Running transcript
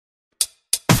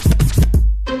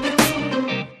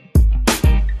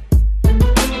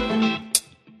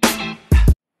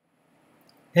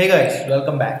Hey guys,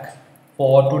 welcome back.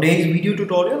 For today's video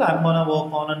tutorial, I'm gonna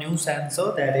work on a new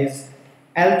sensor that is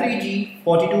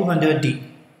L3G4200D.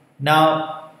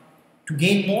 Now, to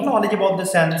gain more knowledge about the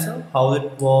sensor, how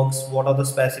it works, what are the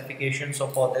specifications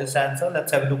for this sensor,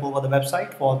 let's have a look over the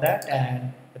website for that,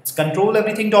 and it's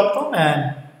controleverything.com,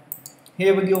 and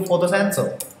here we go for the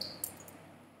sensor.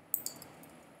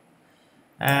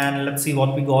 And let's see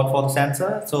what we got for the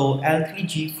sensor. So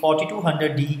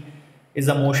L3G4200D is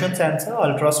a motion sensor,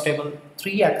 ultra stable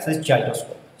 3-axis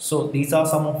gyroscope. So these are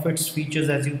some of its features.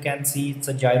 As you can see, it's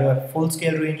a gyro at full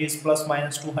scale range is plus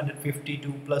minus 250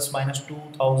 to plus minus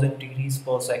 2000 degrees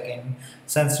per second.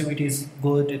 Sensitivity is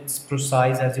good, it's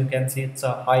precise. As you can see, it's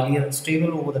a highly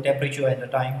stable over the temperature and the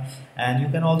time, and you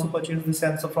can also purchase the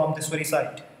sensor from this very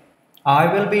site.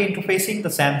 I will be interfacing the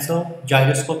sensor,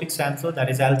 gyroscopic sensor, that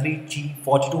is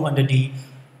L3G4200D,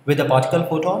 with a particle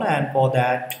photon, and for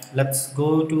that let's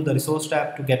go to the resource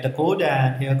tab to get the code,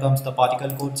 and here comes the particle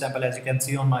code sample as you can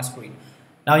see on my screen.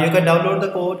 Now you can download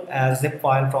the code as zip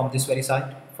file from this very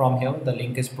site. From here the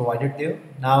link is provided there.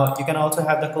 Now you can also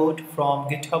have the code from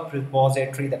GitHub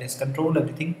repository, that is Control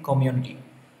Everything Community.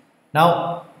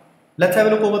 Now let's have a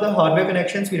look over the hardware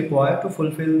connections we require to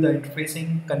fulfill the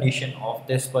interfacing condition of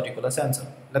this particular sensor.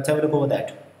 Let's have a look over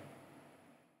that.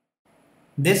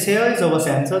 This here is our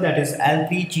sensor, that is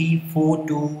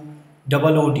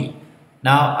L3G4200D.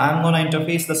 Now I'm going to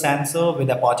interface the sensor with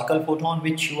a particle photon,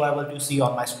 which you are able to see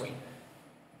on my screen.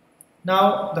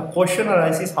 Now the question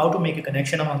arises how to make a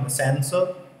connection among the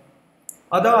sensor,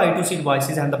 other I2C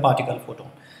devices and the particle photon,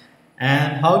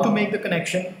 and how to make the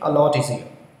connection a lot easier.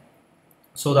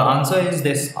 So the answer is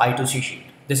this I2C shield.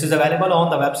 This is available on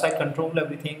the website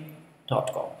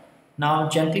controleverything.com. Now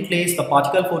gently place the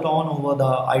particle photon over the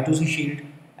I2C shield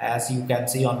as you can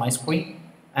see on my screen,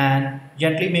 and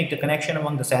gently make the connection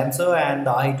among the sensor and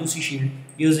the I2C shield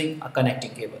using a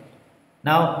connecting cable.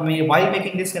 Now while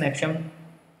making this connection,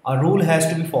 a rule has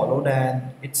to be followed,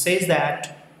 and it says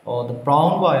that the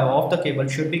brown wire of the cable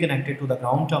should be connected to the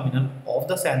ground terminal of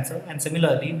the sensor, and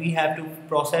similarly we have to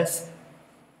process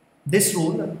this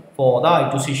rule for the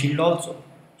I2C shield also.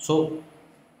 So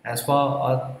as far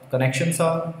our connections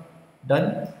are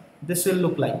done, this will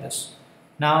look like this.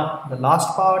 Now the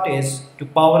last part is to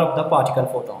power up the particle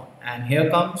photon, and here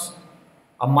comes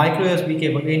a micro USB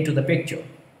cable into the picture.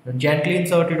 Then gently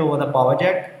insert it over the power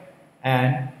jack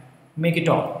and make it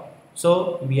on.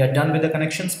 So we are done with the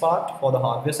connections part for the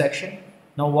hardware section.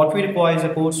 Now what we require is a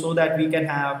code so that we can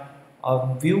have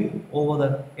a view over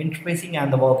the interfacing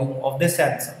and the working of this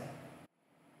sensor.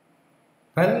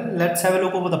 Well, let's have a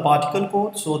look over the particle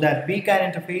code so that we can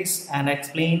interface and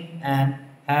explain and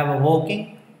have a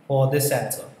working for this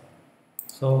sensor.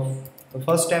 So the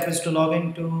first step is to log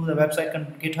into the website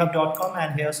github.com,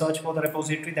 and here search for the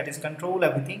repository, that is Control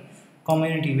Everything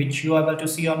Community, which you are able to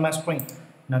see on my screen.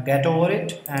 Now get over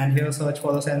it and here search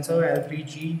for the sensor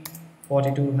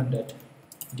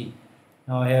L3G4200D.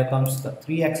 Now here comes the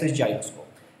 3-axis gyroscope.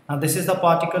 Now this is the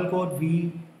particle code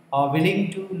we are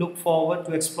willing to look forward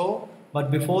to explore.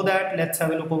 But before that, let's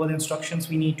have a look over the instructions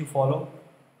we need to follow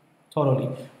thoroughly.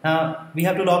 Now we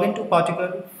have to log into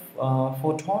particle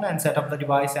photon and set up the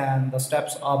device, and the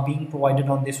steps are being provided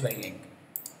on this very link.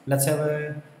 Let's have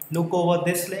a look over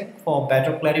this link for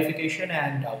better clarification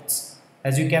and doubts.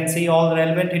 As you can see, all the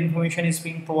relevant information is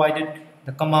being provided,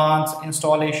 the commands,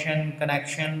 installation,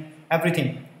 connection,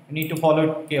 everything. You need to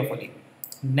follow it carefully.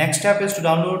 Next step is to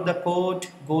download the code,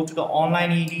 go to the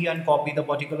online ED and copy the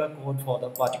particular code for the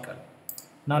particle.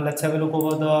 Now let's have a look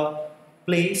over the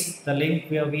place, the link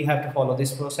where we have to follow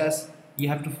this process. You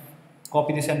have to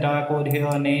copy this entire code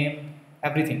here, name,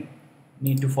 everything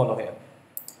need to follow here.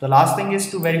 The last thing is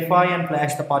to verify and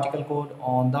flash the particle code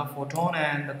on the photon,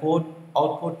 and the code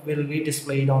output will be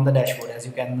displayed on the dashboard. As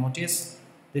you can notice,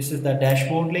 this is the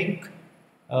dashboard link.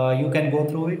 You can go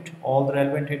through it, all the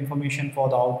relevant information for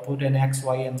the output and X,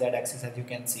 Y and Z axis, as you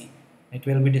can see. It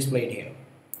will be displayed here.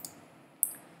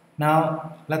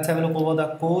 Now let's have a look over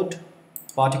the code,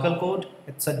 particle code.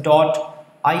 It's a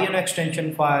 .ini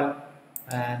extension file,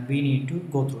 and we need to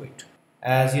go through it.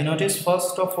 As you notice,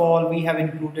 first of all we have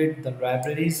included the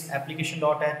libraries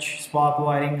application.h, spark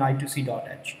wiring,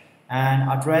 I2C.h, and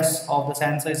address of the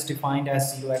sensor is defined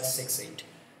as 0x68.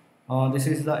 This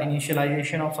is the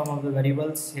initialization of some of the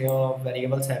variables. Here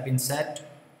variables have been set.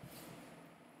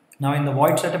 Now in the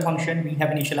void setup function we have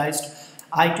initialized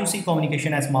I2C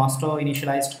communication as master,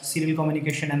 initialized serial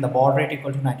communication and the baud rate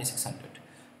equal to 9600.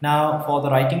 Now for the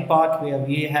writing part, where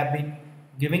we have been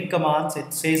giving commands,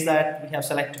 it says that we have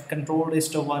selected control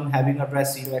register 1 having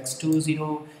address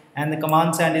 0x20, and the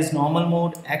command send is normal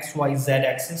mode, X, Y, Z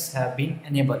axis have been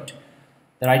enabled.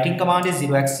 The writing command is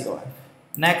 0x0f.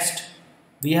 Next,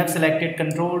 we have selected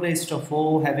control register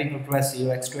 4 having address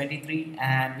 0x23,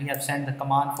 and we have sent the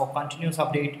command for continuous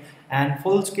update and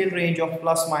full scale range of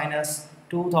plus minus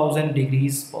 2000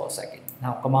 degrees per second.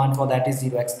 Now command for that is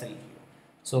 0x30.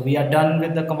 So we are done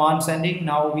with the command sending.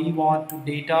 Now we want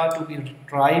data to be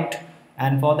retrieved,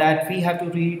 and for that we have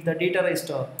to read the data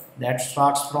register that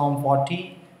starts from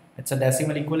 40. It's a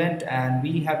decimal equivalent, and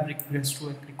we have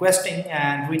requesting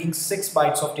and reading 6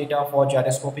 bytes of data for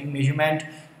gyroscopic measurement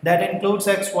that includes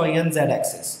x, y and z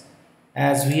axis.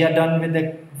 As we are done with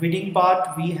the reading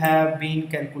part, we have been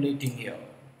calculating here.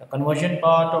 The conversion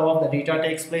part of the data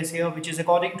takes place here, which is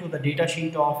according to the data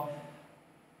sheet of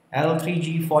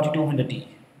L3G4200D.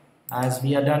 As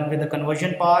we are done with the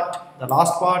conversion part, the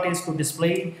last part is to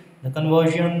display the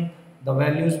conversion, the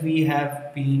values we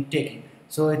have been taking.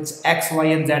 So it's x, y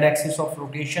and z axis of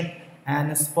rotation, and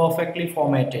it's perfectly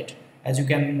formatted as you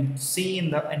can see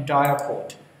in the entire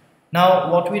code.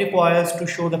 Now what we require is to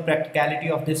show the practicality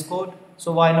of this code,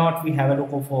 so why not we have a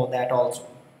look for that also.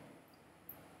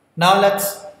 Now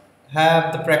let's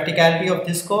have the practicality of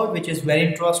this code, which is very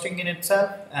interesting in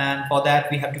itself, and for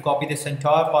that we have to copy this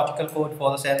entire particle code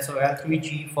for the sensor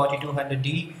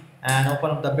L3G4200D and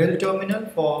open up the build terminal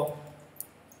for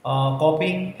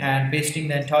copying and pasting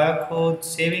the entire code,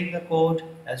 saving the code.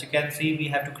 As you can see, we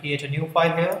have to create a new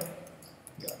file here,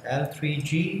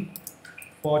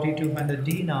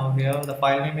 L3G4200D. now here the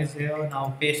file name is here.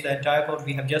 Now paste the entire code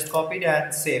we have just copied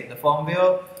and save the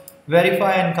firmware,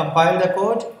 verify and compile the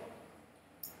code.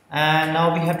 And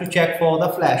now we have to check for the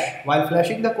flash. While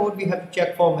flashing the code, we have to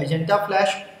check for magenta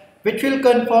flash, which will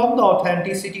confirm the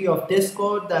authenticity of this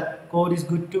code. That code is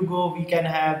good to go. We can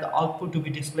have the output to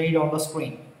be displayed on the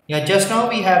screen. Yeah, just now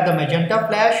we have the magenta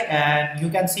flash, and you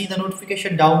can see the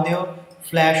notification down there,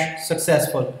 flash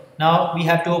successful. Now we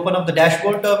have to open up the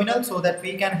dashboard terminal so that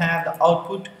we can have the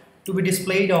output to be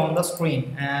displayed on the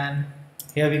screen. And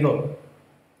here we go.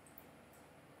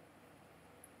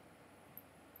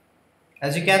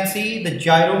 As you can see, the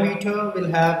gyrometer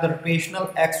will have the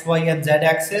rotational x, y and z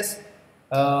axis.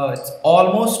 It's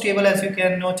almost stable, as you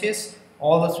can notice.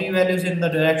 All the 3 values in the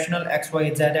directional x,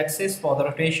 y, z axis for the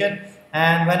rotation.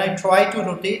 And when I try to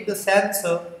rotate the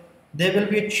sensor, there will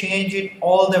be a change in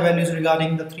all the values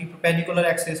regarding the 3 perpendicular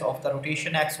axes of the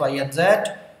rotation x, y and z.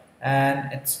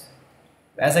 And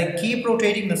as I keep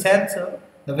rotating the sensor,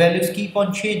 the values keep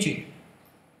on changing.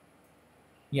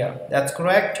 Yeah, that's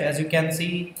correct. As you can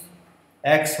see,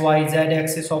 x, y, z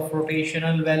axis of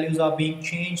rotational values are being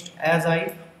changed as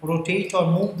I rotate or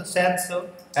move the sensor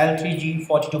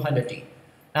L3G4200D.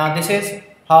 Now this is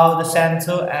how the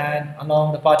sensor and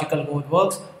along the particle code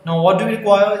works. Now what do we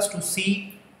require is to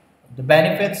see the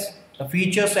benefits, the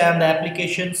features and the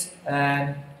applications,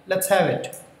 and let's have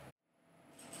it.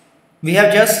 We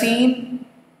have just seen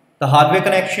the hardware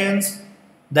connections,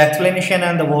 the explanation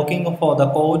and the working for the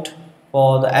code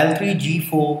for the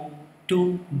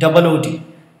L3G4200D.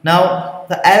 Now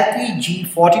the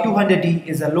L3G4200D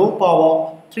is a low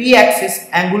power 3-axis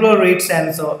angular rate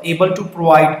sensor able to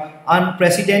provide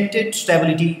unprecedented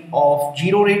stability of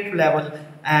 0 rate level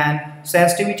and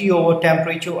sensitivity over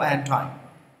temperature and time.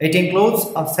 It includes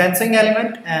a sensing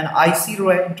element and IC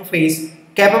interface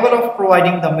capable of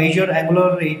providing the measured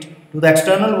angular rate to the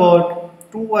external world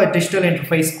through a digital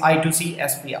interface I2C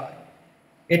SPI.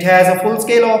 It has a full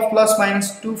scale of plus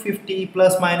minus 250,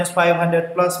 plus minus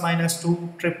 500, plus minus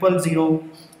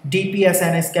 2000 DPS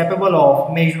and is capable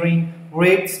of measuring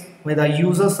rates with a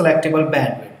user selectable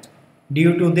bandwidth.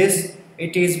 Due to this,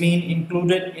 it is being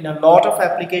included in a lot of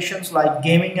applications like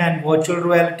gaming and virtual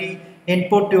reality,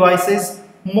 input devices,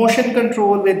 motion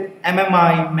control with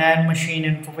MMI, man-machine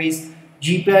interface,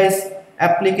 GPS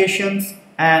applications,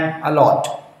 and a lot.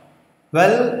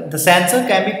 Well, the sensor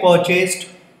can be purchased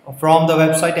from the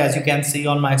website, as you can see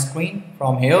on my screen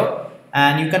from here,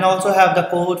 and you can also have the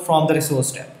code from the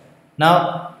resource tab.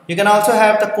 Now you can also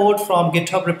have the code from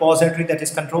GitHub repository, that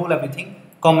is Control Everything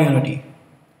community.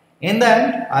 In the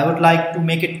end, I would like to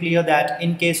make it clear that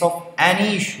in case of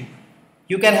any issue,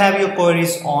 you can have your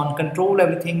queries on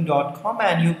controleverything.com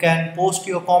and you can post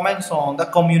your comments on the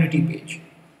community page.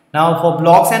 Now for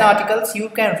blogs and articles, you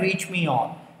can reach me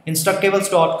on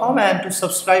instructables.com, and to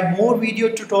subscribe more video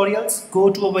tutorials, go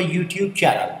to our YouTube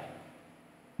channel.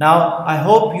 Now I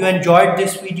hope you enjoyed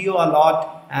this video a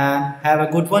lot and have a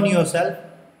good one yourself.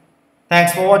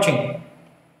 Thanks for watching.